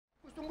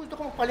Gusto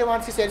ko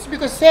magpaliwanag si Celis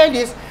because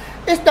Celis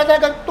is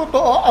talagang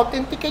totoo,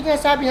 authentic niya,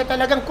 sabi niya,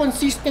 talagang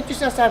consistent yung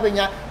sinasabi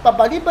niya,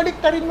 pabalik-balik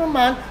ta rin mo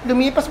man,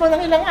 lumipas mo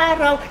ng ilang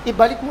araw,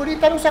 ibalik mo rin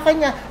tanong sa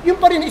kanya, yung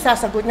pa rin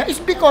isasagot niya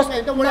is because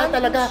ito muna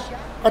talaga,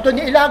 kato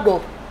ni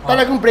Elago,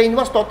 talagang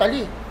brainwash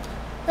totally.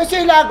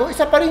 Kasi Elago,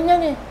 isa pa rin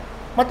yan eh,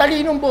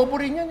 matalinong bobo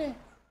rin yan eh.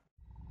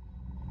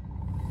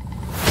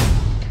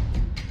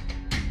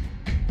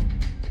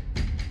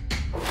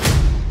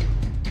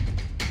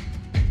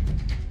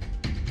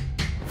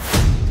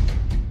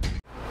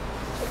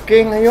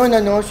 Okay, ngayon,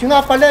 yung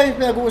nga pala,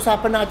 yung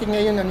pinag-uusapan natin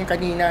ngayon, yung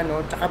kanina,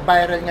 tsaka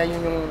viral ngayon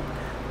yung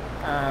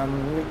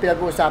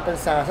pinag-uusapan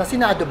sa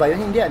Senado ba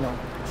yun? Hindi,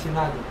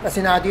 Senado. Sa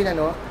Senado yun,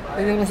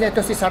 yung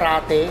ito si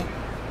Zarate,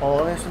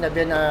 yung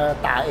sinabi na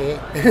tae,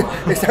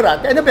 si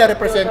Zarate, ano ba,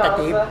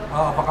 representative?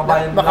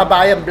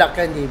 Makabayan Bloc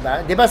yan, di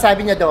ba? Di ba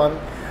sabi niya doon,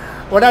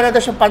 wala na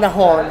daw siyang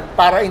panahon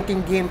para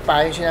intindihin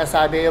pa yung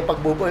sinasabi, yung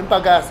pagbubo, yung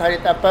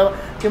pagsalita,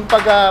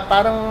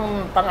 parang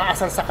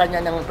pang-aasar sa kanya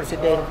ng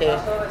presidente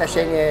na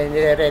siya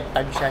nire-red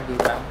tag siya, di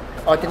ba?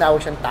 O tinawag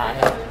siyang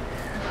tae.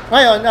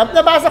 Ngayon,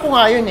 nabasa ko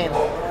nga yun eh.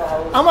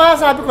 Ang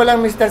masasabi ko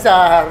lang, Mr.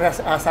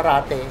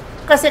 Zarate,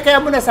 kasi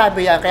kaya mo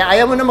nasabi yan, kaya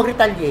ayaw mo na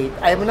mag-retaliate,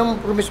 ayaw mo na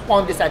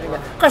mag-responde sa atin.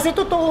 Kasi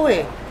totoo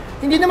eh.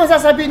 Hindi naman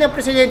sasabihin ng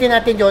presidente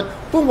natin yun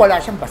kung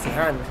wala siyang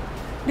basihan.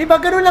 Di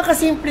ba? Ganun lang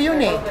kasimple yun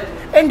eh.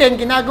 And then,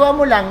 ginagawa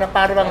mo lang na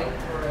parang,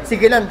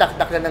 sige lang,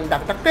 dakdak na ng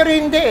dakdak. Pero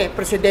hindi eh,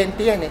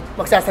 presidente yan eh.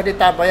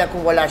 Magsasalita ba yan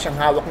kung wala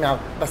siyang hawak na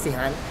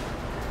basihan?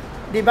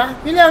 Di ba?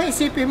 Yun lang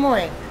isipin mo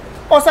eh.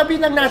 O sabihin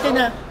lang natin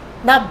na,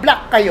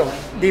 na-block kayo,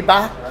 di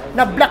ba?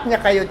 Na-block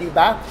niya kayo, di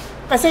ba?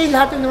 Kasi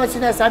lahat yung naman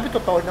sinasabi,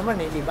 totoo naman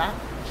eh, di ba?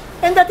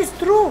 And that is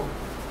true.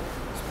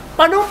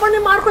 Paano pa ni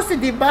Marcos eh,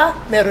 di ba?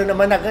 Meron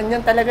naman na ganyan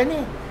talaga ni.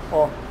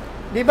 O,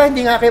 di ba?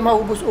 Hindi nga kayo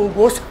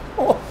maubos-ubos.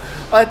 O,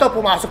 ito,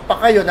 pumasok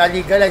pa kayo,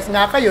 na-legalize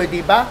nga kayo,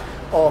 di ba?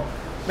 O,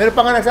 meron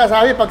pa nga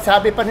nagsasabi, pag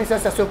sabi pa nila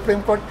sa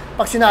Supreme Court,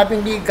 pag sinabing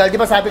legal, di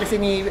ba sabi kasi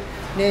ni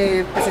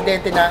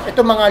Presidente na,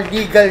 ito mga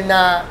legal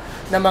na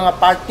mga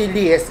party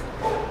list,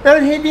 pero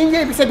hindi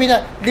niya ibig sabihin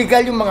na legal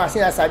yung mga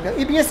sinasabi.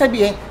 Ibig niya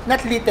sabihin,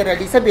 not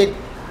literally, sabihin,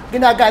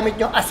 ginagamit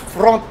nyo as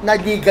front na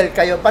legal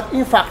kayo, but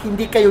in fact,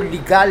 hindi kayo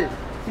legal.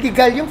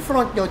 Legal yung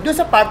front nyo, doon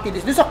sa party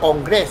list, doon sa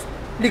Congress.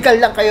 Legal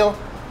lang kayo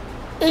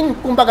in,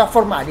 kumbaga,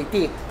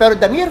 formality. Pero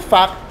the mere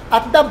fact,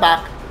 at the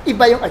back,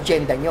 iba yung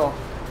agenda nyo.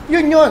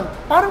 Yun.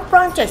 Parang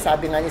franchise,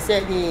 sabi nga ni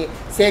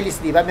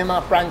Celis, di ba? May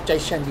mga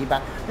franchise yan, di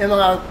ba?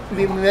 Meron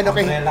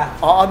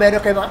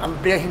kayo mga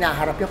umbrella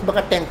hinaharap yung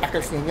kumbaga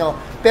tentacles ninyo.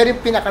 Pero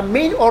yung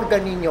pinaka-main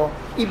organ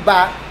ninyo,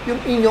 iba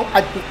yung inyong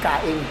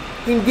adhikain.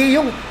 Hindi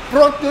yung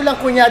front nyo lang,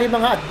 kunyari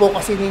mga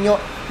advocacy ninyo,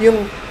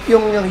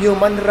 yung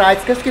human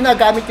rights, kasi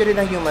kinagamit nyo rin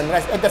ang human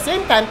rights. At the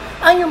same time,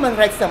 ang human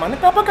rights naman,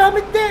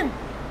 nagpapagamit din.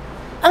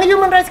 Ang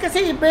human rights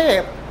kasi iba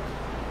eh.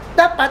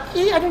 Dapat,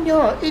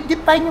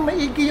 i-define nyo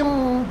maigi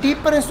yung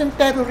difference ng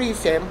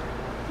terrorism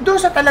doon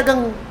sa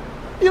talagang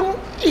yung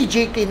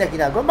EJK na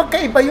ginagawa.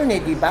 Magkaiba yun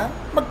eh, di ba?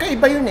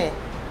 Magkaiba yun eh.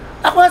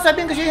 Ako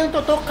sabihin kasi yung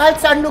totoo, kahit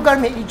saan lugar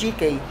may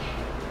EJK.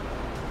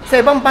 Sa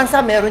ibang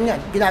bansa, meron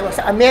yan. Ginagawa.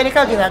 Sa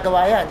Amerika,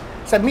 ginagawa yan.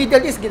 Sa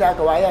Middle East,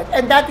 ginagawa yan.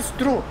 And that is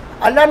true.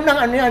 Alam ng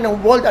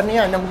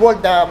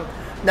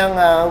ng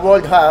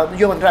World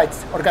Human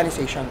Rights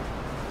Organization.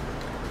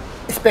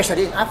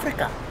 Especially in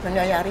Africa,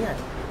 nangyayari yan.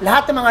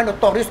 Lahat ng mga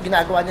notorious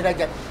ginagawa nila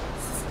dyan,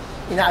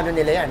 inaano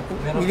nila yan,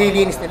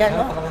 nililinis nila,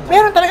 no?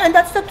 Meron talaga, and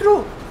that's the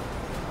truth.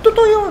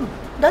 Totoo yun.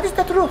 That is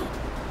the truth.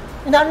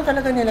 Inaano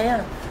talaga nila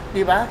yan.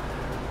 Di ba?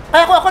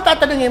 Kaya ako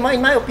tatanungin mo,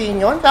 in my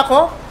opinion,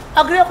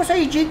 agree ako sa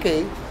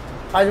EJK.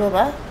 Alam mo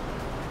ba?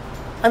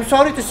 I'm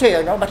sorry to say,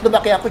 ba't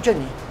lumaki ako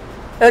dyan eh.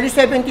 Early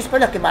 70s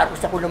pala, kay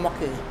Marcos ako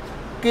lumaki.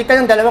 Kita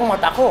ng dalawang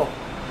mata ko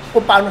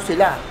kung paano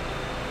sila.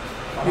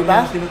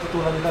 Diba?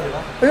 Tinututulan nila, di ba?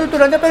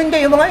 Tinututulan nila, pero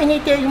hindi.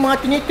 Yung mga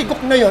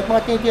tinitigok na yun,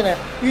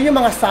 yun yung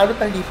mga salot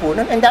ng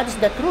lipunan, and that is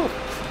the truth.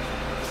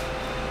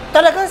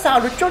 Talagang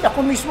salot yun.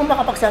 Ako mismo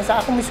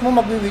makapagsansa, ako mismo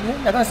magwiwin yun.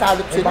 Talagang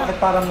salot sila.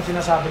 Bakit parang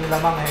sinasabi nila,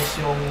 Mang,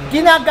 yung...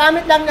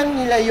 Ginagamit lang ng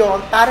nila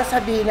yun para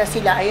sabihin na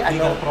sila ay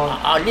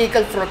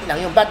legal front lang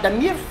yun. But the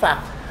mere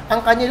fact,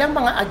 ang kanilang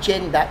mga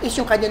agenda is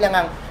yung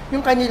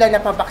kanila na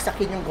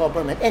pabaksakin yung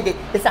government, and then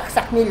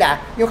isaksak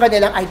nila yung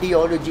kanilang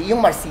ideology,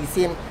 yung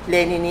Marxism,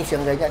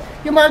 Leninism, ganyan.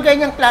 Yung mga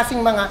ganyang klaseng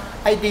mga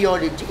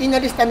ideology,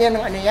 inalista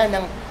nila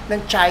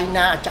ng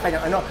China at saka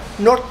ng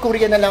North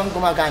Korea na lang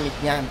gumagamit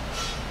niyan.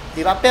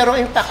 Di ba? Pero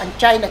in fact, ang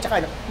China at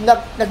saka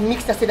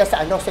nag-mix na sila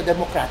sa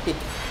Democratic.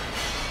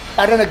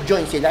 Para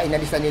nag-join sila,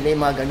 inalista nila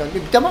yung mga ganon.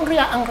 Tamang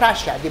ang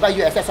Russia, di ba?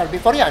 USSR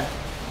before yan.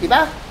 Di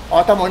ba? O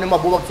tamo na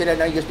mabuwag sila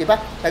ng US, di ba?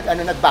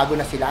 Nagbago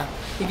na sila.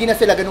 Hindi na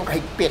sila ganun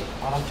kahigpit.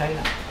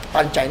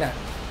 Parang China.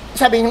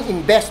 Sabi yung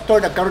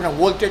investor, nagkaroon ng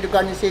World Trade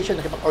Organization,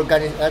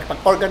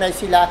 nakipag-organize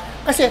sila.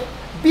 Kasi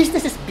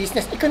business is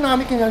business.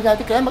 Economic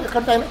kaya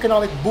magkakaroon tayo ng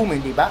economic boom,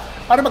 di ba?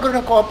 Para magkaroon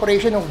ng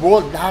cooperation ng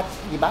world lahat,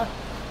 di ba?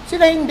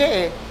 Sila hindi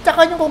eh.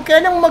 Tsaka yung kung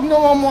kailang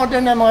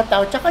mag-modern na mga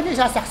tao, tsaka nyo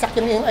isasaksak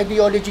yung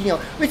ideology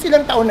nyo, which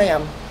ilang taon na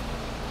yan.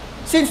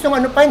 Since nung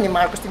pa yun,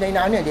 Marcos din na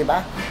inaano yun, di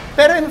ba?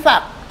 Pero in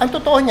fact, ang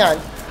totoo niyan,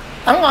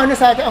 ang ano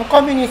sa atin, ang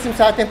communism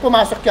sa atin,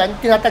 pumasok yan,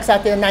 tinatag sa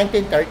atin ng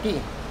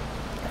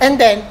 1930. And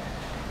then,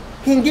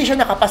 hindi siya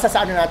nakapasa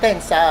sa ano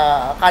natin, sa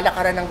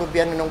kalakaran ng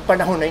gobyerno nung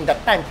panahon na in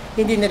that time.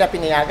 Hindi nila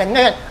pinayagan.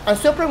 Ngayon, ang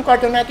Supreme Court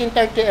ng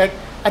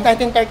 1938 at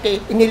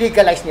 1938,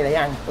 inilegalize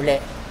nila yan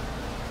uli.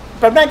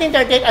 From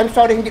 1938, I'm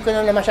sorry, hindi ko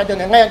na masyado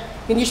na. Ngayon,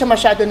 hindi siya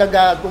masyado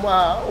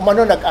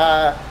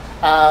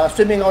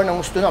sumingaw ng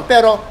gusto nun.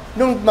 Pero,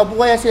 nung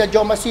mabuhay sila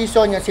Joe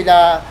Masison, yan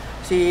sila,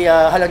 si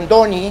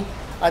Halandoni,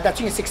 that's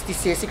yung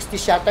 66, 60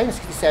 siya tayo,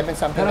 67,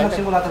 something Pero like that.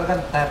 nagsimula talaga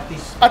ng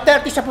 30s. At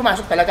 30 siya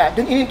pumasok talaga.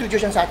 Doon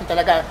in-introduce yan sa atin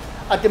talaga.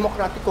 At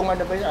demokratikong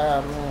ano ba,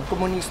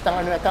 komunistang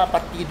ano nata,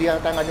 partido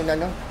yata ano na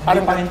nun.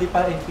 Parang Hindi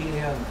pa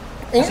NPA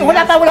yan.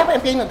 wala pa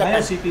NPA nun.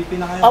 Ngayon, CPP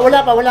na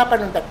ngayon. Wala pa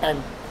nung that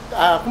time.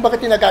 Kumbaga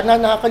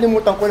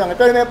nakalimutan ko lang.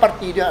 Pero may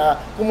partido,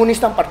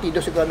 komunistang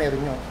partido siguro meron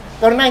yun.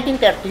 Pero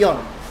 1930 yun.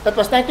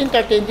 Tapos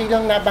 1930, hindi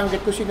lang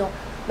nabanggit ko sino,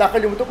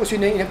 nakalimutan ko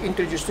sino yung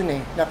nag-introduce dun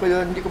eh.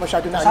 Hindi ko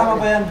masyado na Kasama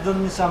ba yan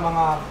dun sa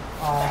mga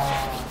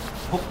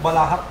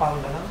hukbalahak,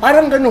 parang gano'n?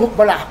 Parang gano'n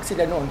hukbalahak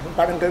sila noon.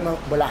 Parang gano'n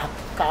hukbalahak.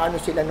 Kaano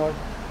sila noon.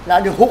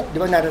 Lalo yung hook, di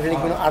ba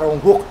naririnig mo ng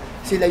arawang hook.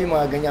 Sila yung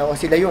mga ganyan. O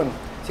sila yun.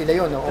 Sila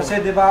yun. Oo.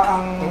 Kasi di ba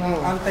ang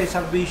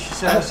anti-salvation,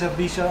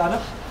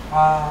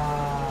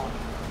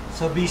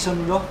 salvation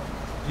law,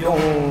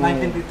 yung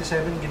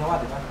 1957 ginawa,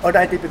 di ba? O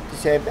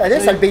 1957. Ano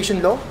yung salvation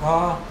law?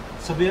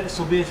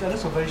 Subversion law.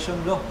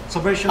 Subversion law.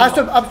 Subversion.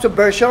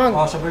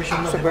 Subversion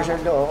law. Subversion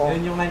law, oo.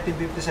 Yun yung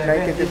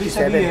 1957. Ibig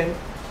sabihin,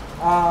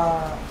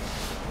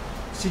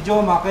 si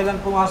Joma,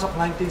 kailan pumasok?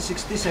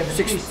 1960,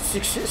 70s?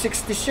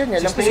 60s yun.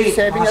 Alam ko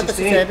 67 yata,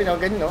 67 o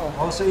ganyan.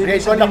 So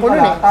ibig sabihin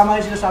pala, tama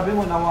yung sinasabi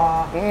mo na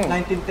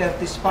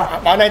 1930s pa.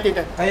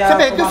 1930s. Kaya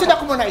sabi, doon sila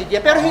ko muna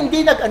idea. Pero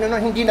hindi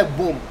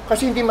nag-boom.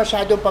 Kasi hindi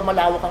masyadong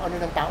pamalawak ang ano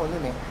ng tao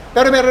nun eh.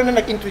 Pero meron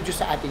na nag-introduce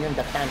sa atin yung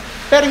that time.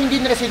 Pero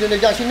hindi nila sinunod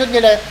yan. Sinunod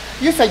nila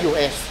yung sa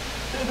US.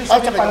 So ibig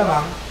sabihin pa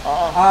naman,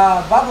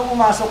 bago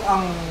pumasok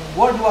ang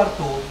World War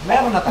II,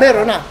 meron na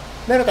talaga.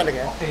 Meron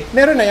talaga. Okay.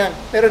 Meron na yan.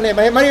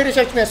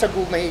 May-research mo yan sa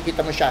Google,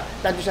 makikita mo siya.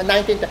 Nandun sa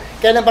 19...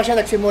 Kailan ba siya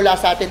nagsimula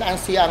sa atin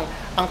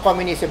ang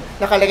communism?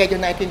 Nakalagay yung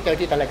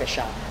 1930 talaga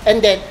siya.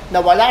 And then,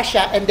 nawala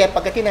siya. And then,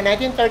 pagdating na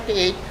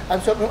 1938,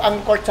 ang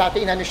court sa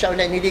atin,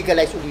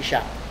 nilegalize uli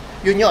siya.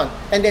 Yun yun.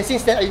 And then,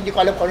 since then, hindi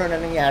ko alam kung ano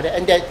na nangyari.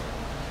 And then,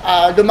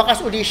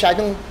 lumakas uli siya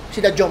nung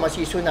sila Joe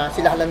Masison na,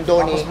 sila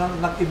Halandoni. Tapos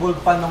nag-evolve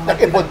pa nung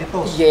nag-evolve.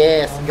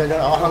 Yes, gano'n.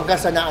 Hanggang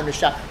sa naano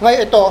siya.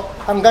 Ngayon ito,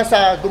 hanggang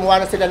sa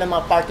gumawa na sila ng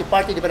mga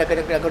party-party, di ba,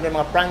 nagkaroon ng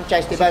mga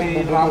franchise, di ba,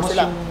 bubuo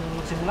sila.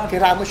 Kay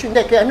Ramos yun,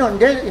 hindi. Kaya ano,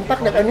 in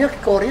fact, kay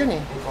Cory yun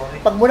eh.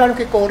 Pagmula nung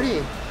kay Cory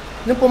eh.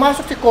 Nung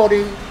pumasok si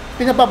Cory,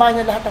 pinababa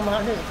niya lahat ng mga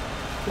ano eh.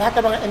 Lahat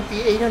ng mga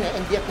NPA yun eh,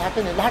 NDF lahat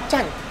yun eh. Lahat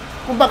yan.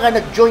 Kumbaga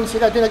nag-join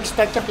sila, doon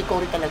nag-start siya kay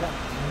Cory talaga.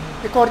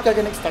 Kay Cory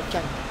talaga nag-start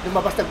yan.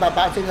 Lumabas,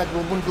 nagbabaan sila,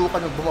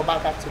 nagbubundukan,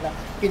 bumabagat sila.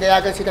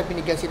 Pinayagan sila,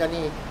 binigyan sila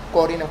ni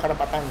Cory ng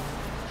karapatan.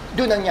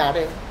 Doon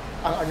nangyari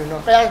ang ano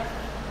nun. Kaya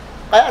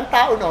ang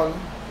tao nun,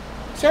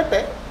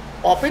 siyempre,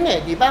 open eh,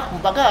 di ba?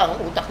 Kumbaga,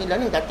 ang utak nila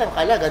nun, dati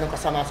akala ganun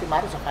kasama si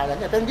Marcos, akala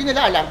nila. Pero hindi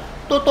nila alam,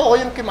 totoo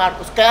yung kay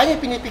Marcos. Kaya niya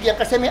pinipigyan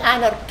kasi may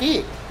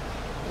anarchy.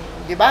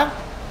 Di ba?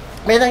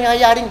 May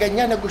nangyayaring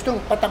ganyan na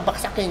gustong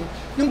patambaksakin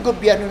yung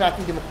gobyerno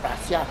natin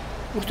demokrasya.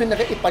 Gusto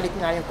nila ipalit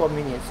nga yung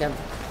communism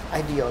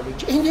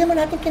ideology. Hindi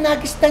naman natin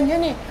kinagistan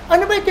yan eh.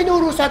 Ano ba yung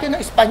tinuro sa atin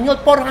ng Espanyol?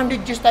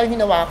 400 years tayo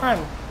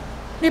hinawakan.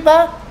 Di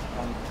ba?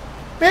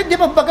 Pero di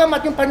ba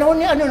bagamat yung panahon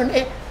ni ano nun,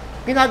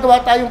 ginagawa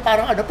tayong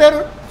parang ano.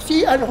 Pero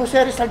si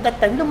Jose Rizal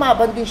that time,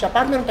 lumaban din siya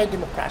para meron tayong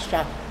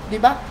demokrasya.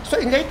 Di ba? So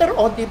later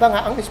on, di ba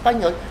nga, ang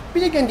Espanyol,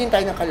 binigyan din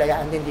tayo ng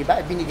kalayaan din, di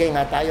ba? Binigay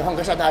nga tayo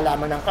hanggang sa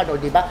nalaman ng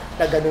kano, di ba?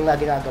 Na ganun nga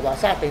ginagawa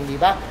sa atin, di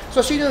ba? So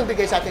sino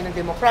nagbigay sa atin ng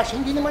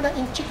demokrasya? Hindi naman ang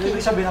inchik. Ibig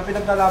sabihin, ang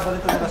pinaglalaban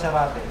nito ng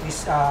Zarate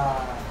is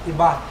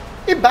iba.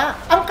 Iba.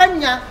 Ang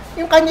kanya,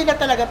 yung kanila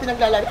talaga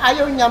pinaglalaban.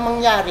 Ayaw niya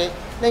mangyari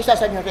na yung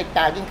sasabi yung red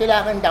tagging.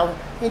 Kailangan daw,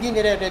 hindi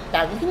nire-red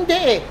tagging. Hindi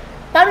eh.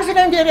 Paano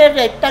sila hindi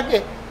nire-red tag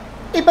eh?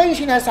 Iba yung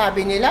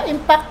sinasabi nila. In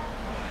fact,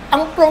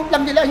 ang prompt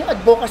lang nila, yung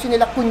advocacy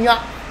nila,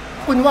 kunwa.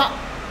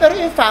 Pero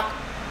in fact,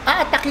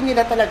 aatakin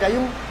nila talaga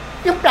yung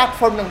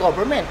platform ng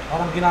government.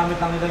 Parang ginamit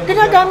lang nila yung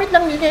ginagamit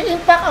lang nila.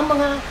 In fact, ang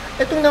mga,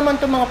 itong naman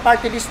itong mga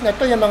party list na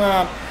to, yung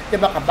mga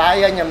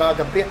Makabayan, yung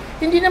mga Gabriel,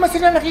 hindi naman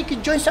sila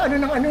nakikijoin sa ano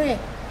ng ano eh,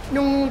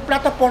 nung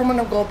plataforma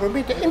ng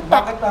government. In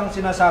fact, bakit ang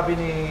sinasabi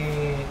ni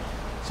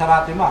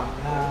Zarate Ma'am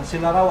na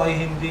sila raw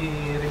ay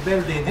hindi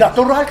rebelde?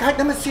 Natural, kahit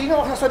naman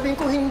sino, sasabihin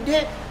ko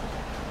hindi.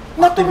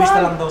 Natural. Aktivista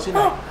lang daw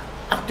sila.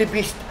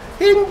 Aktivist.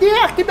 Hindi,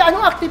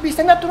 anong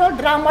aktivista? Natural,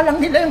 drama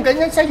lang nila yung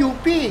ganyan sa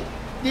UP.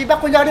 Di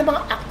ba, kunyari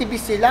mga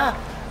activist sila.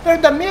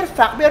 Pero the mere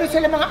fact, meron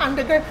sila mga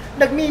underground,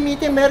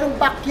 nagmi-meeting, merong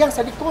backyard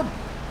sa likod.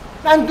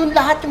 Nandun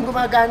lahat yung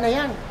gumagana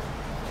yan.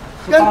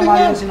 So, tama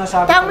yung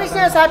sinasabi. Tama yung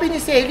sinasabi ni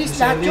Celis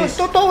lahat yun.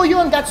 Totoo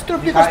yun, that's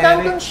true, because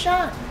nandun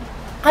siya.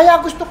 Kaya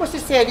gusto ko si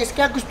Celis,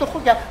 kaya gusto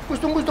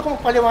ko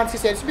magpaliwanag si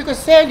Celis, because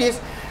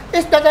Celis,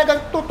 is talagang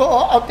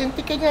totoo,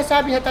 authentic niya,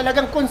 sabi niya,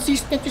 talagang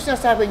consistent yung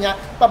sinasabi niya,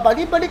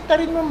 pabalik-balik ta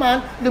rin mo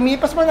man,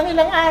 lumipas mo ng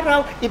ilang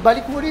araw,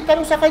 ibalik mo rin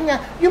tanong sa kanya,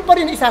 yung pa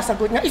rin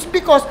isasagot niya is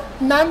because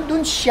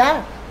nandun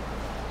siya.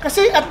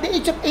 Kasi at the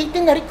age of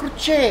 18, na-recruit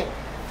siya.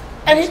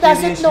 And he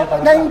doesn't know,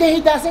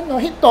 he doesn't know,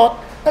 he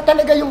thought na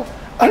talaga yung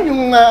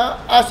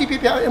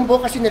CPP, yung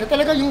vocation nila,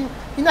 talaga yung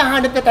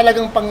hinahanap na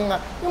talagang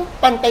yung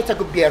pantay sa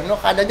gobyerno,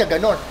 kala niya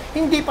ganon.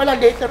 Hindi pala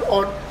later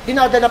on,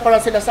 dinadala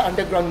pala sila sa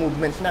underground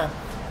movement na.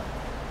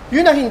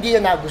 Yun ang hindi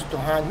niya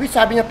nagustuhan. Which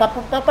sabi niya,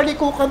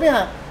 papaliko kami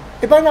ha.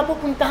 Iba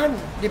napupuntahan,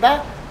 di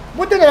ba?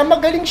 Buti na lang,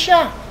 magaling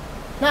siya.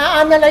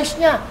 Na-analyze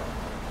niya.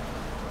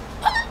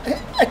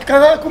 At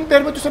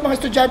compare mo to sa mga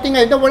estudyante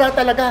ngayon na wala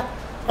talaga.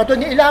 Kato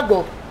ni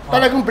Elago,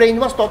 talagang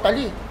brainwash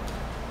totally.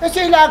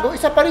 Kasi Elago,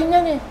 isa pa rin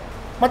yan eh.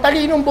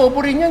 Matalinong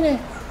bobo rin yan eh.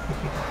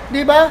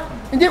 Di ba?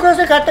 Hindi ko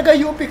nasa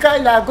kataga-UP ka,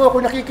 Elago.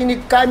 Kung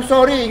nakikinig ka, I'm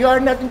sorry, you are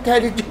not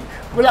intelligent.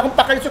 Wala kang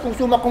pakialam kung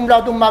summa cum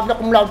laude, magna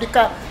cum laude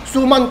ka.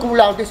 Suman cum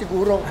laude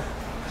siguro.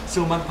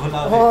 Suman cum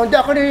laude. Oh, hindi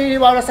ako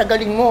naniniwala sa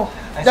galing mo.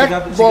 Ay,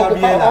 si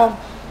Gabriela.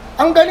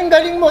 Ang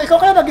galing-galing mo,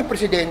 ikaw kaya maging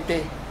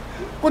presidente.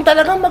 Kung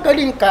talagang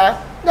magaling ka,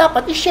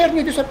 dapat i-share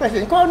niyo doon sa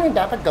presidente kung ano yung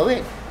dapat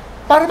gawin.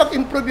 Para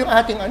mag-improve yung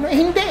ating ano. Eh,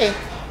 hindi eh.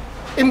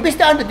 Imbis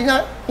na ano,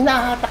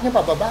 hinahatak niyo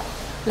pababa.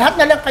 Lahat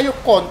na lang kayo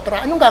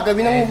kontra. Anong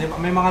gagawin ng...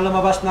 May mga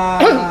lumabas na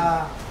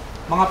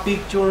mga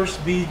pictures,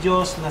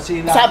 videos na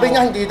sila. Sabi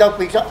niya hindi daw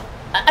picture.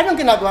 Anong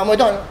ginagawa mo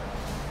doon?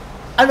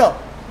 Ano?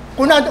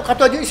 Kung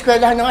katulad yung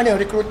eskwelahan ng ano,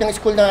 recruit ng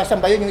school na saan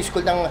ba yun? Yung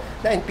school ng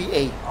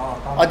NPA.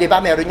 O di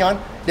ba meron yun?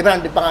 Di ba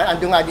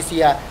andun nga di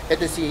siya,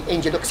 ito si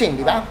Angel Oxin,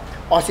 di ba?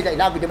 O sila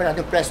Elago, di ba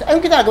nandun press?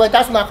 Anong ginagawa?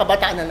 Tapos mga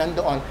kabataan na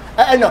nandoon.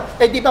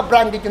 Di ba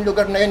branded yung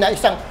lugar na yun na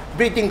isang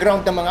breeding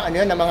ground ng mga ano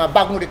yun, ng mga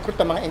bagong recruit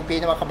ng mga NPA,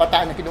 ng mga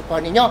kabataan na kinukuha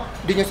ninyo.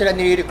 Doon yung sila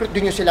nire-recruit,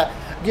 doon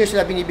yung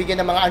sila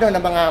binibigyan ng mga ano,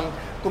 ng mga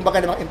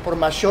kumbaga ng mga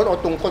impormasyon o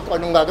tungkol kung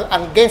anong gagawin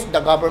against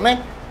the government,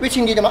 which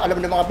hindi naman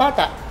alam ng mga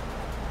bata.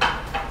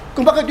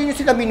 Kumbaga doon yung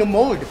sila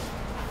minomold.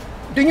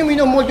 Doon yung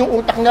minomold yung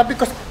utak nila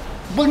because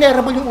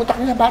vulnerable yung utak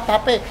nila, bata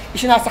pa eh.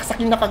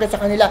 Isinasaksak na kagad sa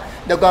kanila,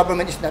 the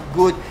government is not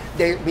good,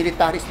 the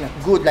military is not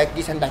good, like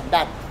this and like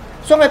that.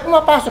 So ngayon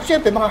pumapasok,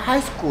 siyempre mga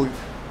high school,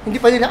 hindi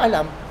pa nila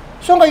alam.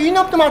 So ngayon yun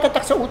ang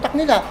tumatatak sa utak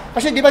nila.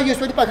 Kasi di ba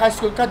usually pag high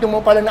school ka, doon mo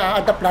pala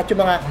na-adapt lahat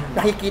yung mga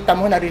nakikita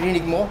mo,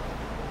 naririnig mo.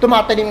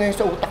 Tumatalim ngayon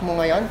sa utak mo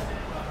ngayon.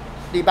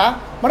 Di ba?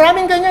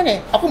 Maraming ganyan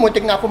eh. Ako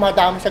muntik na ako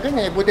madami sa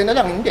ganyan eh. Buti na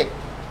lang, hindi.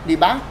 Di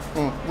ba?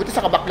 Buti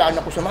sa kabaklaan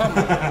ako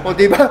sumama. O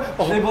di ba?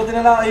 Buti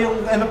na lang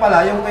yung ano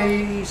pala, yung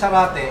kay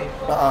Zarate,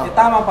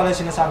 tama pala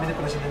yung sinasabi ni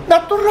President.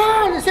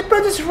 Natural! Si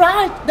President is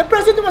right. The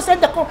President was said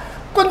ako,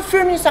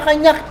 confirm niya sa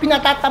kanya,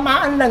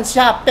 pinatatamaan lang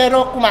siya,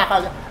 pero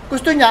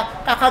gusto niya,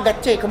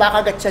 kakagat siya,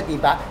 kumakagat siya, di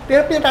ba?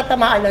 Pero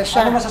pinatatamaan lang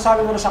siya. Ano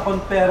masasabi mo na sa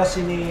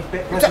conspiracy ni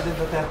President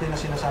Duterte na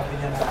sinasabi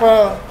niya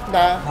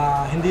na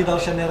hindi daw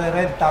siya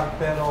nire-red tag,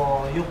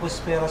 pero yung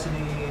conspiracy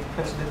ni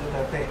President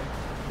Duterte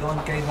doon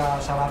kay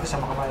Zarate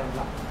sa Makabayan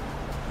Bloc.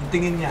 Yung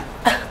tingin niya.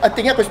 Ang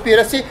tingin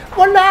conspiracy?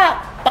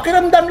 Wala!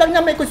 Pakiramdam lang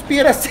niya may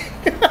conspiracy.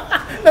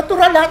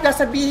 Natural lahat na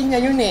sabihin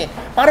niya yun eh.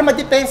 Para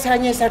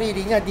madepensahan niya yung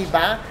sarili niya, di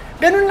ba?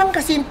 Ganun lang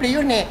kasimple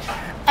yun eh.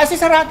 Si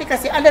Zarate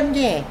kasi alam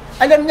niya eh.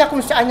 Alam niya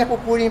kung saan niya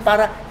pupunin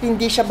para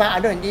hindi siya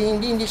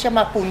hindi siya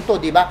mapunto,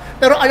 di ba?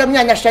 Pero alam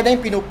niya na siya na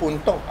yung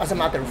pinupunto, as a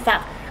matter of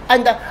fact.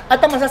 And at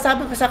ang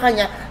masasabi ko sa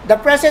kanya, the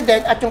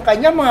president at yung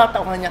kanyang mga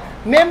tao niya,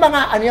 may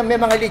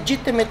mga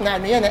legitimate na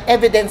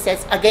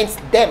evidences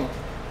against them.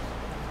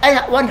 Ay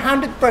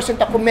 100%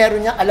 ako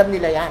meron niya, alam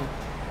nila yan.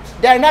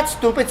 They are not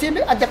stupid.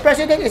 The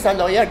president is a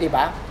lawyer, di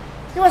ba?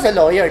 He was a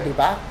lawyer, di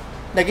ba?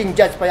 Naging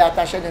judge pa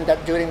yata siya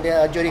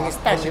during his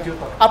time.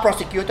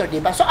 Prosecutor, di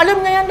ba? So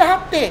alam niya yan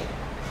lahat eh.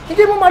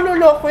 Hindi mo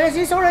maluloko yan.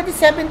 He's already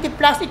 70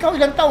 plus. Ikaw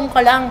ilang taong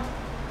ka lang.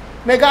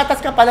 May gatas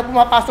ka pala,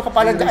 pumapasok ka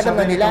pala, alam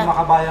na nila. Yung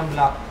Makabayan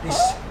Bloc is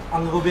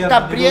ang gobyerno.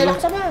 Gabriela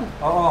kasaman.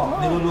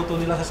 Niluluto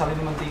nila sa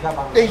sariling mantika.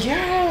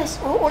 Yes.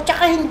 Oo,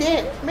 tsaka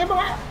hindi. May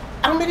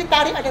ang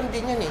military alam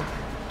din yan eh.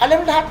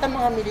 Alam lahat ng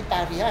mga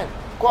military yan.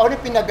 Kung ano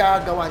yung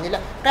pinagagawa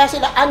nila. Kaya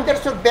sila, under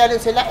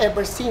surveillance sila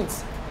ever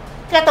since.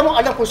 Kaya tamo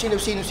alam kung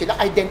sino-sino sila,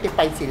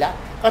 identified sila.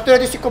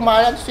 Katulad si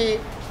Kumalan, si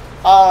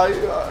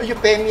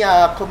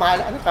Eupemia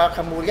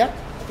Kamulyat,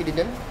 hindi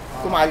din?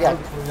 Kumalyat.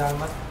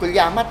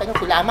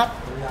 Kulamat.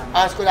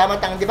 Kulamat.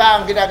 Di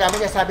ba, ang ginagamit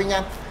niya, sabi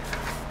niya,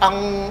 ang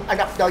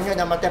anak daw niya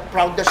namatay,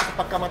 proud daw siya sa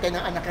pagkamatay ng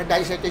anak niya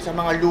dahil sa ito sa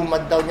mga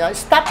lumad daw niya.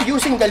 Stop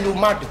using the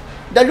lumad.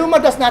 The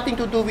lumad has nothing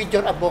to do with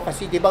your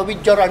advocacy, di ba? With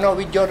your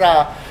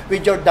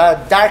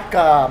dark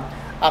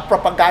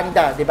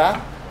propaganda, di ba?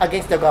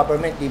 Against the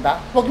government, di ba?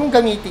 Huwag mong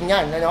gamitin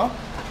yan, ano?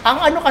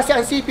 Ang kasi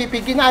ang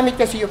CPP, ginamit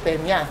kasi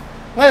Eupemia.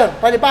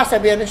 Ngayon, palibasa,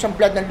 meron siyang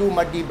blood ng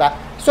lumad, di ba?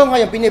 So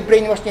ngayon,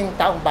 binibrainwash niya yung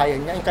taong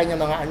bayan niya, yung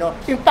kanyang mga ano.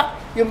 In fact,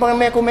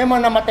 kung may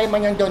mga namatay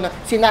man yan doon,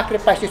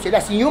 sinacrifice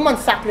sila. Human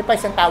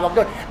sacrifice ang tawag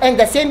doon. And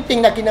the same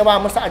thing na ginawa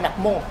mo sa anak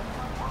mo.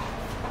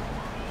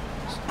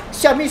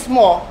 Siya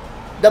mismo,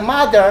 the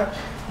mother,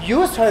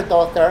 used her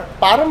daughter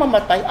para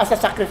mamatay as a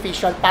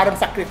sacrificial, parang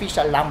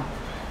sacrificial lamb.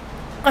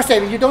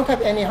 Kasi you don't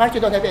have any heart, you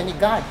don't have any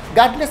God.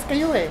 Godless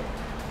kayo eh.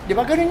 Di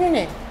ba? Ganun yun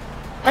eh.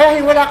 Kaya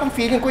wala kang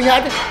feeling.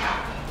 Kunyari,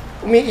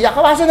 umiiyak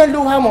ka. Asa ng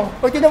luha mo?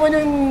 Pag tinaman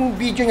yung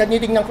video niya,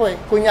 nitignan ko eh.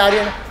 Kunyari,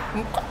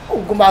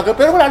 gumagal.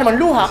 Pero wala naman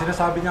luha.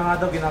 Sinasabi niya nga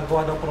daw,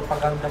 ginagawa daw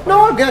propaganda.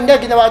 No,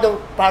 ginawa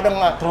daw parang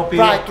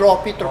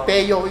trophy,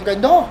 tropeyo.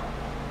 No,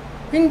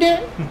 hindi.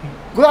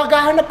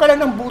 Gagahanap ka lang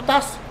ng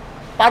butas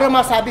para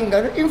masabing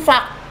gano'n. In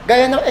fact,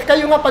 gaya na,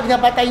 kayo nga pag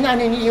nabatay na,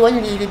 iniiwan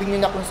yun, ilibing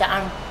nyo na kung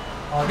saan.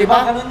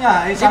 Diba? Ganun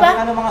nga, sabi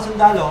nga ng mga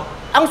sundalo.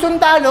 Ang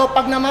sundalo,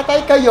 pag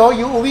namatay kayo,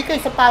 uuwi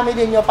kayo sa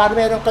family nyo para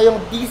meron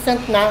kayong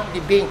decent na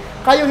libing.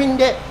 Kayo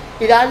hindi.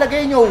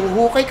 Ilalagay nyo,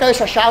 huhukay kayo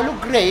sa shallow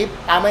grave.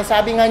 Tama yung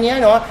sabi nga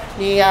niya, no?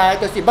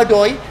 Ito si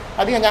Badoy.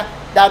 Sabi nga,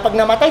 dahil pag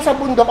namatay sa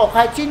bundok o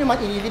kahit sino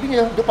man, ililibing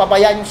nyo,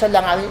 pabayaan nyo sa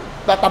langawin,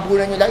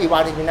 tatabunan nyo lang,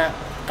 iwanin nyo na.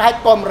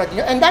 Kahit comrade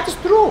nyo. And that is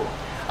true.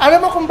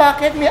 Alam mo kung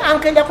bakit? May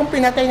uncle akong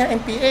pinatay ng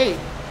MPA.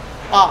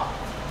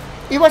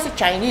 He was a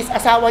Chinese.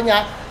 Asawa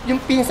niya, yung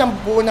pinsang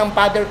buo ng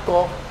father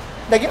ko,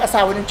 naging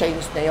asawa ng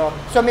Chinese na yon.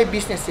 So may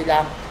business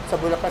sila sa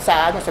Bulacan,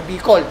 sa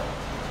Bicol.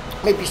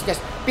 May business.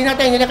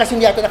 Pinatay nila kasi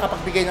hindi ata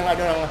nakapagbigay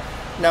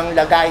ng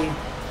lagay.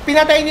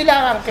 Pinatay nila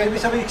ang uncle.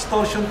 Ibig sabihin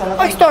extortion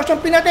talaga. Extortion.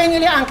 Pinatay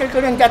nila ang uncle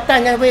ko ng that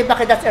time. Way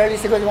back that's early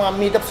siguro mga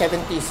mid of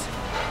 70s.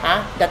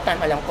 That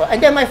time alam ko. And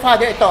then my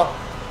father,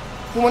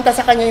 pumunta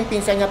sa kanya yung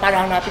pinsan niya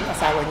para hanapin ang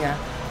asawa niya.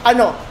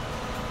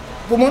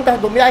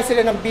 Bumiyay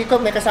sila ng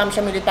Bicol, may kasama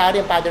siya military,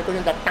 ang father ko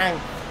yung that time.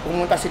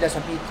 Pumunta sila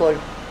sa Bicol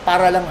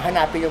para lang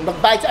hanapin yung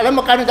magbayad. Alam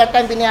mo kano that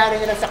time binayaran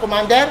nila sa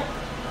commander?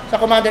 Sa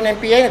commander ng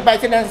MPA,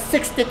 nagbayad sila ng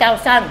 60,000.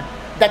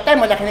 That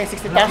time, malaki na yung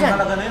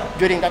 60,000.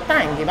 During that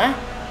time, di ba?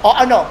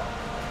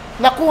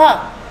 Nakuha.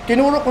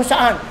 Tinuro kung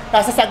saan.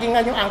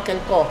 Kasasagingan yung uncle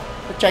ko.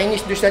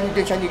 Chinese, doon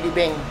siya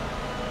nilibing.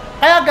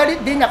 Kaya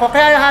galit din ako.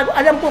 Kaya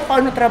alam ko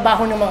kung ano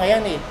trabaho ng mga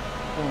yan eh.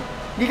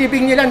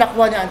 Nilibing nila,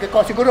 nakuha ni uncle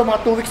ko. Siguro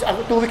mga 2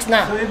 weeks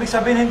na. So, ibig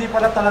sabihin, hindi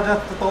pala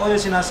talaga totoo yung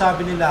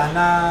sinasabi nila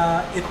na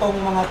itong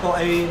mga to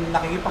ay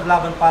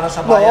nakikipaglaban para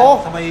sa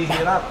bayan, sa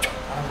mahihirap.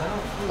 Parang gano'n.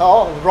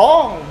 No,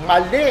 wrong.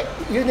 Mali.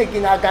 Yun ay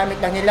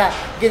ginagamit lang nila.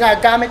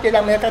 Ginagamit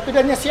nila. May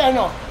katulad niya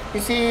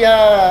si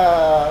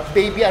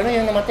baby,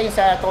 yung namatay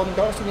sa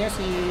Tondo. Si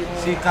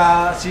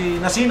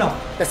Nasino.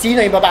 Nasino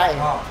yung babae.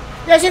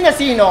 Yan si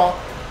Nasino,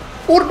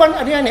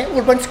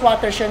 urban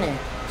squatter siya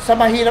sa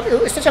mahirap,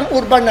 isa siyang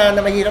urban na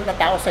mahirap na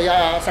tao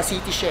sa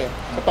city siya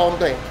sa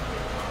Tondo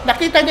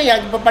Nakita niya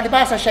yan,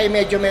 palibasa siya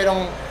medyo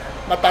merong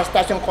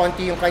mataas-taas yung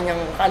konti yung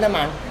kanyang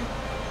kaalaman.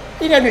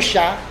 Inano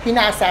siya,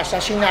 hinasa siya,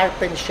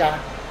 sinarpen siya,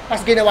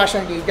 tapos ginawa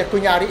siyang leader,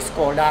 kunyari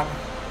scholar.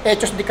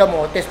 Hechos di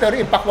kamotes, pero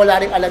impact wala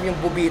rin alam yung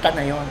bubita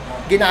na yon.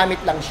 Ginamit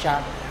lang siya,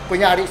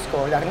 kunyari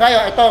scholar.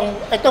 Ngayon,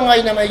 ito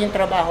ngayon naman yung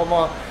trabaho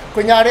mo.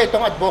 Kunyari,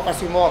 itong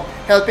advocacy mo,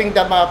 helping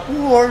the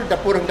poor, the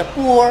poor and the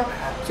poor,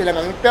 sila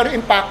ngayon. Pero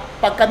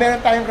impact, pagka meron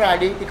tayong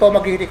rally, ikaw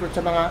mag-recruit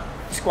sa mga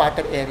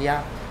squatter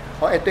area.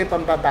 Ito yung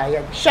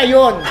pambabayad. Siya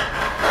yun.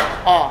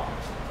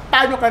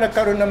 Paano ka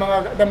nagkaroon ng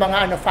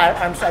mga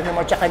firearms,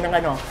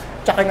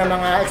 tsaka ng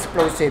mga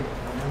explosive?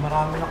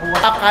 Marami nakuha.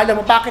 Akala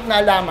mo, bakit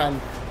nalaman?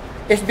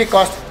 It's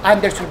because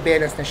under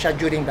surveillance na siya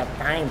during that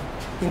time.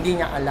 Hindi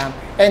niya alam.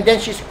 And then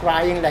she's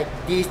crying like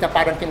this, na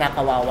parang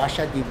kinakawawa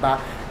siya, di ba?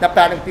 Na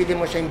parang pili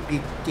mo siya yung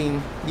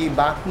victim, di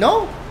ba?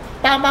 No!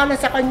 Tama na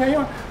sa kanya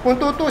yun. Kung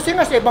tutusin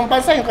nga sa ibang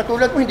bansa, yung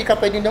katulad mo, hindi ka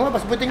pwedeng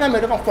lumabas. Buti nga,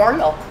 meron kang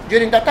furlough.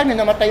 During that time,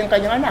 namatay yung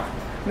kanyang anak.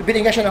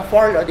 Binigyan siya ng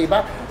furlough, di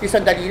ba?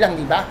 Isang dali lang,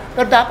 di ba?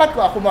 Pero dapat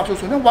kung ako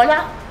masusunod,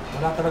 wala.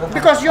 Wala talaga.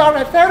 Because you are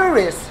a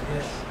terrorist.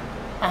 Yes.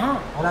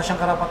 Wala siyang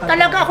karapatan.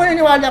 Talaga ako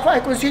naniniwala ko,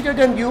 I consider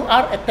them you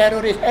are a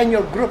terrorist and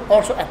your group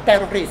also a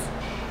terrorist.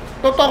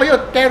 Totoo yun,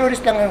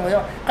 terrorist lang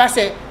ngayon.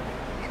 Kasi,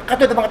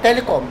 katulad ng mga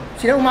telecom,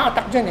 sila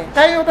umaatak dyan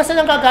Kaya ba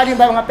silang gagaling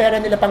ba mga pera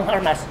nila pang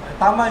armas?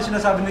 Tama yung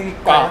sinasabi ni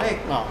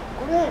Correct.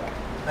 Correct.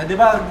 Di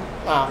ba,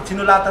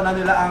 sinulatan na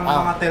nila ang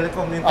mga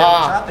telecom ng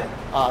telecom sa atin.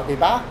 Di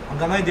ba?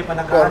 Hanggang ngayon, di pa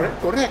nag-aaral.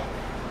 Correct.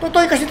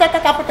 Totoo kasi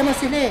tatakapot naman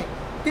sila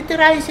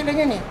Titirahin sila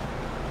yan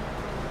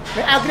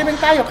May agreement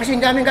tayo kasi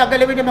hindi namin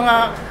gagalawin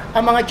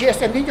ng mga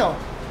GSM ninyo.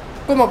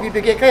 Kung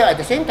magbibigay kayo, at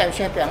the same time,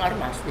 syempre ang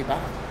armas, di ba?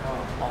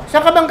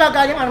 Saan ka bang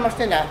gagaling armas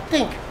nila?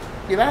 Think,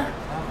 di ba?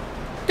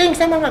 Think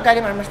sa mga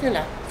gagaling armas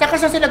nila. Saka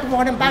saan sila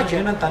gumawa ng budget?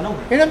 Yun ang tanong.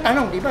 Yun ang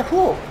tanong, di ba?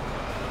 Who?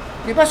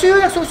 Di ba? So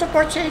yun ang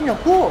susupport sa inyo.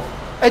 Who?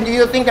 And do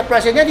you think the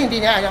president hindi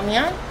niya alam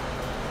yan?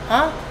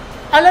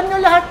 Alam niyo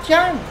lahat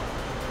yan.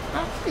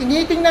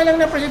 Initingnan lang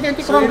ng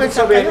presidente kung hanggang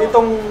sa kayo.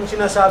 Itong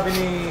sinasabi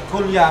ni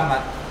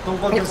Kulyamat,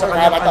 tungkol sa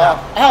kanyang anak,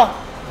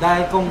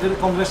 dahil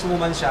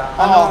congresswoman siya,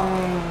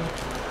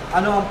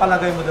 ano ang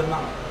palagay mo doon,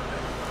 Mang?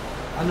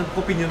 Anong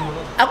opinion mo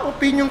doon? Ang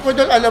opinion ko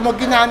doon, alam mo,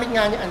 ginamit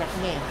nga niya anak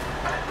niya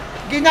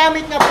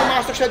Ginamit niya,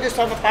 pumasok siya doon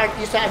sa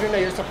party, sa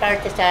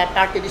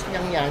party list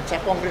niya yan,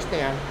 sa congress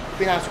na yan,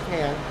 pinasok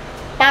niya yan,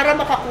 para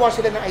makakuha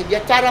sila ng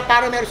idea,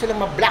 para meron silang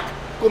ma-block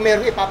kung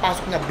meron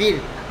ipapasok na bill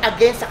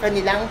against sa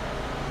kanilang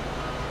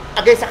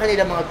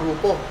mga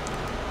grupo.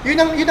 Yun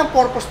ang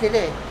purpose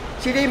nila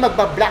Sila yung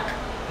magbablock.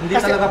 Hindi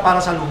kasi, talaga para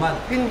sa lumad?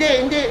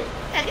 Hindi.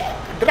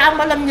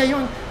 Drama lang niya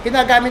yun.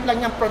 Ginagamit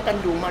lang niyang front and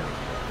lumad.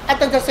 At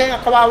ang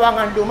kawawa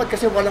nga ang lumad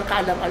kasi walang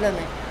kaalam-alam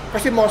eh.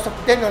 Kasi most of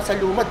them sa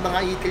lumad,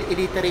 mga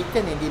illiterate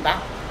yan eh, di ba?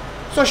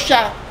 So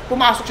siya,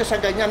 pumasok siya sa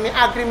ganyan, may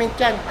agreement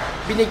yan,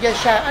 binigyan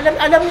siya. Alam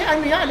niya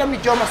ano yan, alam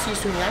ni Joma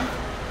Season yan.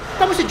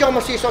 Tapos si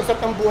Joma Season sa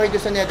ng buhay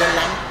doon sa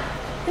Netherlands.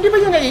 Hindi ba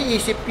yung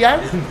naiisip yan?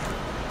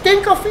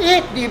 Think of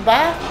it, di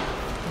ba?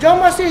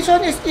 Joma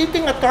Season is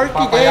eating a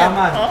turkey there.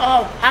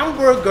 Oo,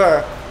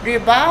 hamburger, di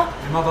ba?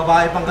 May mga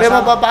babae pang kasama. May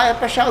mga babae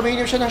pa siya,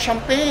 umiinom siya ng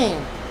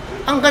champagne.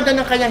 Ang ganda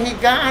ng kanyang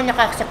higaan,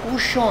 nakakasa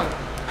cushion.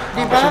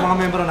 Di ba? Yung mga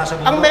membro nasa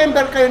mundo. Ang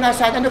member kayo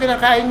nasa, ano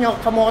kinakain nyo?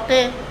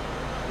 Kamote.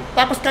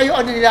 Tapos kayo,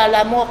 ano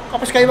nilalamok?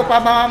 Tapos kayo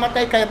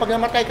magpamamatay kayo. Pag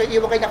namatay kayo,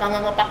 iwan kayo,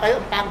 nakangangapa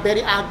kayo. Very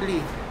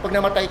ugly. Pag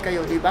namatay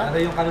kayo, di ba? Ano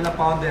yung kanilang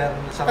founder?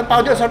 Ang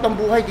founder sa ng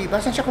buhay, di ba?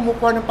 Saan siya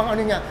kumukuha ng pang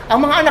ano niya?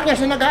 Ang mga anak niya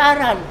siya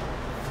nag-aaral.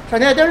 Sa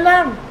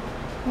Netherlands.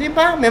 Di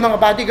ba? May mga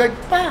bodyguard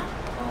pa.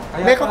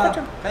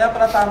 Kaya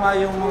pala tama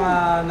yung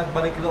mga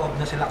nagbalik loob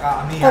na sila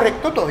kaamihan.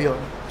 Correct, totoo yun.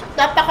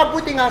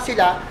 Napakabuti nga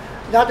sila,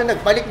 lahat na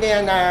nagbalik na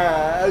yan na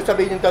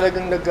sabihin yung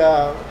talagang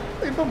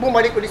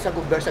bumalik ulit sa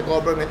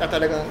government at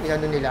talagang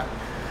inano nila.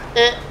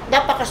 Eh,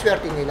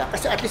 napakaswerte nila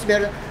kasi at least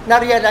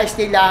na-realize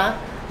nila,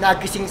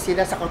 nagising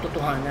sila sa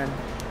katotohanan.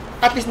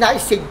 At least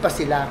na-save pa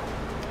sila.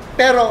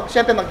 Pero,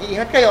 siyempre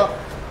mag-iingat kayo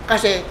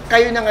kasi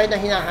kayo na ngayon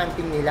ang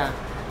hinahunting nila.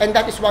 And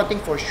that is one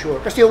thing for sure.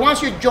 Kasi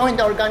once you join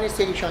the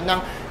organization ng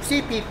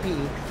CPP,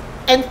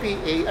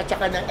 NPA at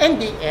saka ng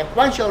NDF,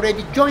 once you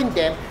already join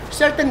them,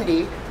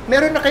 certainly,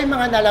 meron na kayong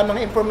mga nalamang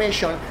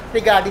information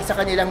regarding sa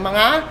kanilang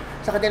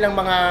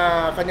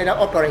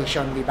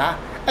operation, di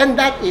ba? And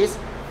that is,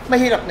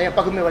 mahirap na yun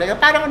pag humiwalay.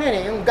 Parang ano yun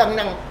eh, yung gang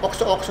ng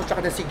okso-okso at saka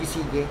ng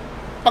sige-sige.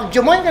 Pag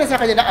jumoin ka na sa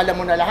kanila, alam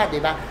mo na lahat,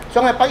 di ba?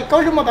 So ngayon, pag ikaw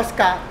lumabas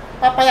ka,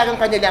 papayagan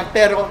ka nila,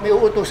 pero may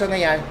uutusan na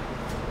yan,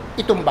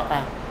 itumba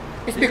ka.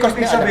 It's because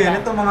may alam sabihin,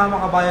 ka. Itong mga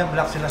Makabayan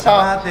Bloc, sila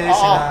Zarate,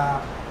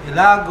 sila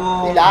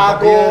Elago,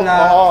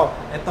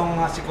 itong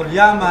si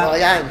Kulyaman,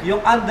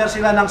 yung under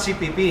sila ng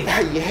CPP.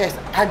 Yes,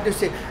 under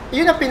sila.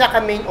 Yun ang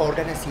pinaka-main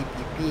organ ng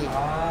CPP.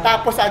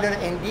 Tapos ano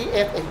ng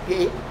NDF,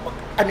 NPA,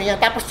 ano yan,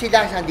 tapos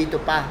sila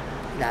nandito pa,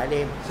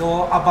 ilalim.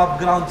 So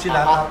above ground sila.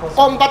 Tapos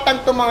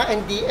combatant to mga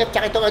NDF,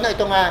 tsaka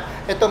ito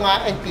nga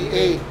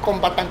NPA,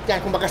 combatant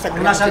yan, kumbaga sa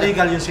ground. Nasa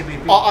legal yung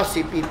CPP. Oo,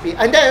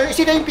 CPP. And then,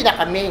 sila yung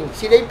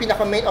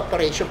pinaka-main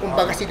operation,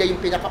 kumbaga sila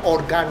yung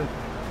pinaka-organ.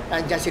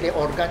 Nandiyan sila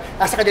yung organ.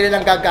 Nasa kanila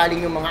lang gagaling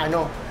yung mga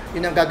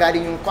yun ang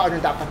gagaling yung kung ano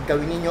dapat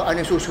gawin ninyo, ano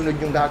yung susunod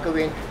yung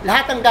gagawin.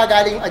 Lahat ang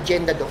gagaling yung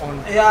agenda doon.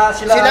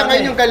 Sila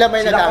ngayon yung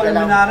galamay na gagalaw. Sila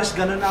Colmenares,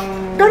 ganun ang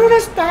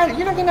style.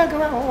 Yun ang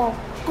ginagawa, oo.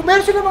 Kung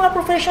meron sila mga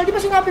professional, di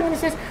ba sinabi mo ni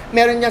Sis,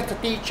 meron yan sa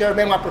teacher,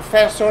 may mga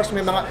professors,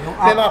 may mga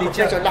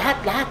professor,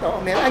 lahat,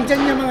 oo.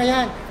 Andyan yung mga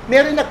yan.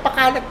 Meron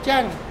nagpakalat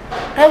yan.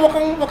 Kaya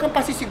wag kang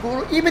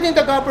pasisiguro. Even in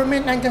the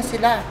government, nandyan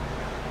sila.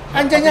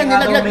 Andyan yan,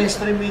 nilaglag.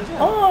 Mainstream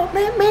media. Oo,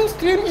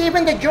 mainstream,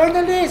 even the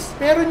journalists.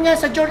 Meron yan,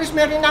 sa journalist,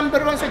 meron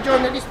number 1 sa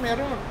journalist,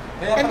 meron.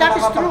 Kaya and that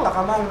is true. Kaya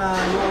pala na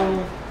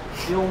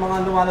yung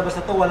mga lumalabas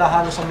na to, wala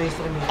halos sa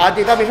mainstream media.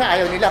 Di ba, minsan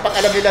ayaw nila.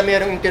 Pag alam nila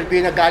merong interview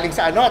na galing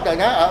sa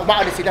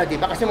umaalis sila, di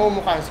ba? Kasi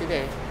mamumukhaan sila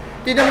eh.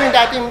 Tignan mo yung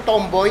dating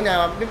tomboy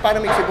na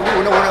parang may sibugo,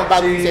 unang-unang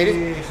bagong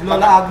series. Si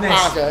Lola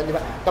Agnes. Di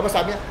ba? Tapos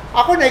sabi niya,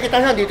 ako nakikita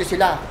na dito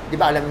sila. Di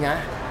ba alam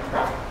niya?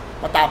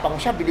 Matapang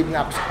siya, bilib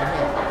na ako sa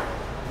kanya.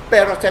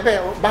 Pero sabi,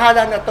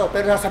 bahala na to,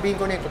 pero sasabihin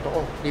ko na yung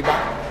totoo, di ba?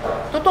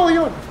 Totoo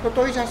yun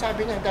yung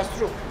sabi niya, that's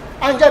true.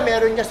 Andiyan,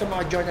 meron niya sa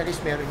mga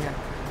journalist, meron niya.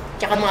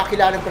 Tsaka mga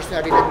kilalang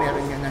personalidad,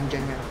 meron niya,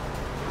 nandyan niya.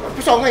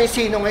 So ngayon,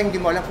 sino ngayon, hindi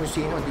mo alam kung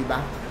sino, di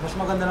ba? Mas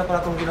maganda na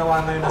pala itong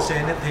ginawa ngayon ng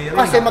Senate hearing.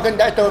 Kasi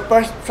maganda ito,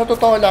 first, sa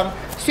totoo lang,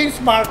 since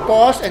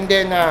Marcos, and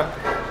then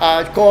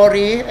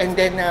Cory, and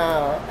then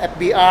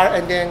FBR,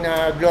 and then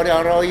Gloria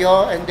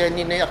Arroyo, and then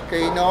Ninoy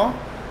Aquino,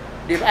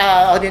 di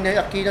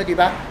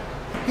ba?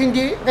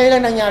 Hindi,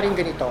 ngayon lang nangyaring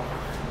ganito.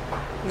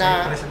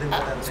 Na,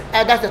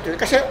 that's the truth.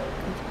 Kasi,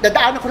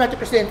 dadaanan ko natin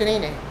Presidente na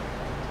yun eh.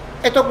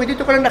 Ito,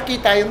 dito ko lang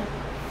nakita yung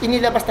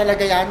inilabas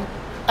talaga yan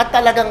at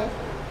talagang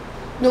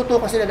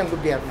nutukan sila ng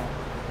gobyerno.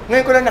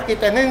 Ngayon ko lang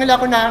nakita,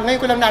 ngayon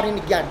ko lang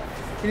narinig yan.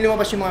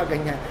 Lumabas yung mga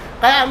ganyan.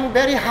 Kaya I'm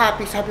very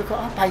happy. Sabi ko,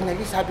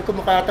 finally, sabi ko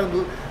mukha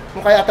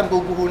yatang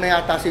guguho na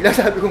yata sila,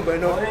 sabi ko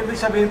gano'n. Ibig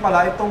sabihin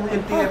pala, itong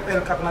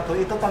NTF-LCAC na to,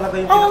 ito talaga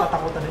yung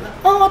pinakatakutan nila?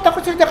 Oo,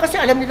 takot sila kasi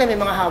alam nila may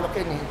mga hawak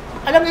yun eh.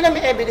 Alam nila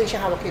may evidence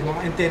yung hawak yun.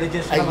 Mga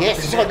intelligence na yes,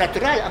 so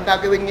natural. Ang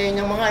gagawin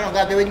ngayon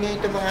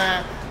itong mga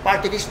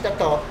party list na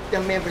to,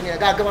 yung member nila,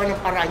 gagawa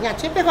ng paraan yan.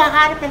 Siyempre,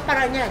 hahanap ng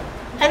paraan yan.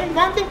 And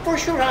one thing for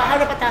sure,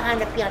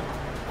 hahanap yan.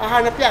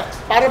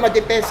 Para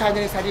madepensahan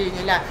nila yung sarili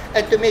nila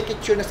and to make it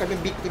sure na sabing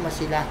biktima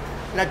sila,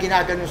 na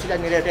ginaganon sila,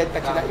 nire-red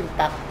tag sila,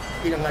 impact,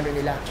 yun ang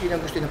yun ang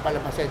gusto ng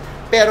palabasin.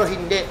 Pero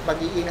hindi,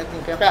 mag-iingat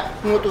din kayo. Kaya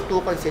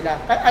nututukan sila.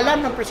 Kaya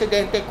alam ng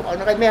Presidente kung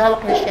ano, may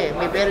hawak na siya,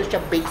 may meron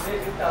siya base.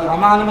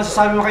 Ano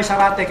masasabi mo kay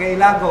Zarate, kay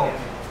Elago,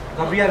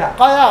 Gabriela?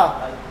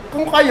 Kaya,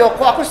 kung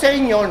ako sa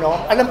inyo,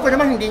 no, alam ko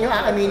naman hindi nyo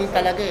aaminin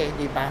talaga eh,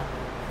 di ba?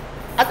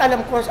 At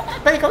alam ko,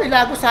 pero ikaw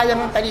Elago,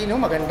 sayang ang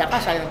talino, maganda ka,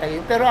 sayang ang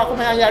talino. Pero ako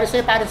mangyayari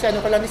sa'yo, parang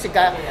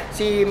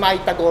si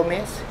Maita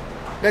Gomez.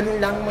 Ganun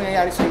lang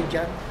mangyayari sa'yo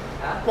dyan.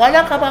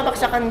 Walang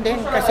kababagsakan din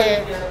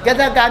kasi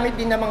ginagamit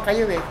din naman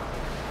kayo eh.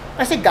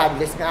 Kasi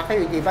godless nga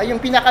kayo, di ba?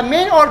 Yung pinaka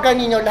main organ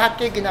ninyo, lahat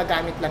kayo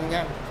ginagamit lang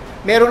yan.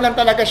 Meron lang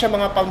talaga siya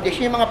mga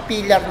foundation, yung mga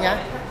pillar niya,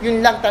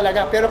 yun lang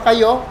talaga. Pero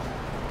kayo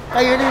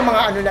na yung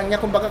mga ano lang niya,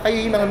 kumbaga kayo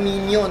yung mga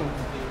minion.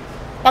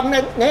 Pag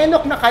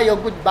na-enok na kayo,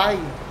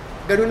 goodbye.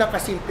 Ganun lang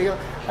kasimple yun.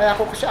 Kaya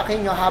ako sa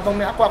akin nyo,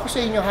 ako sa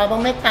inyo, habang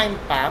may time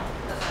pa,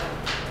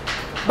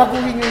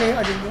 baguhin nyo na yung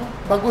ano nyo.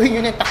 Baguhin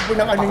nyo na yung takbo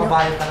ng ano nyo.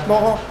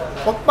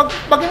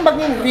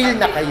 Maging real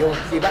na kayo,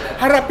 di ba?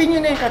 Harapin nyo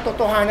na yung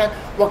katotohanan.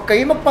 Huwag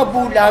kayo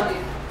magpabulag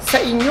sa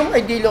inyong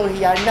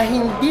ideolohiya na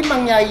hindi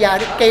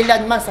mangyayari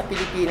kailanman sa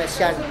Pilipinas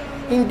yan.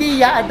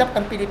 Hindi i-adapt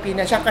ang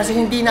Pilipinas yan kasi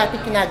hindi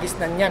natin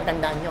kinagisnan yan,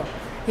 tandaan nyo.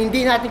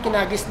 Hindi natin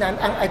kinagisnan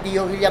ang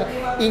ideolohiya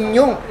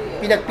inyong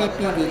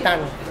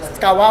pinagpipilitan.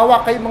 Kawawa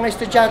kayong mga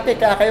estudyante,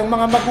 kaya kayong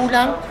mga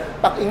magulang,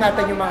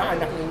 pag-ingatan yung mga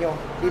anak ninyo.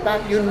 Di ba?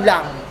 Yun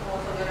lang.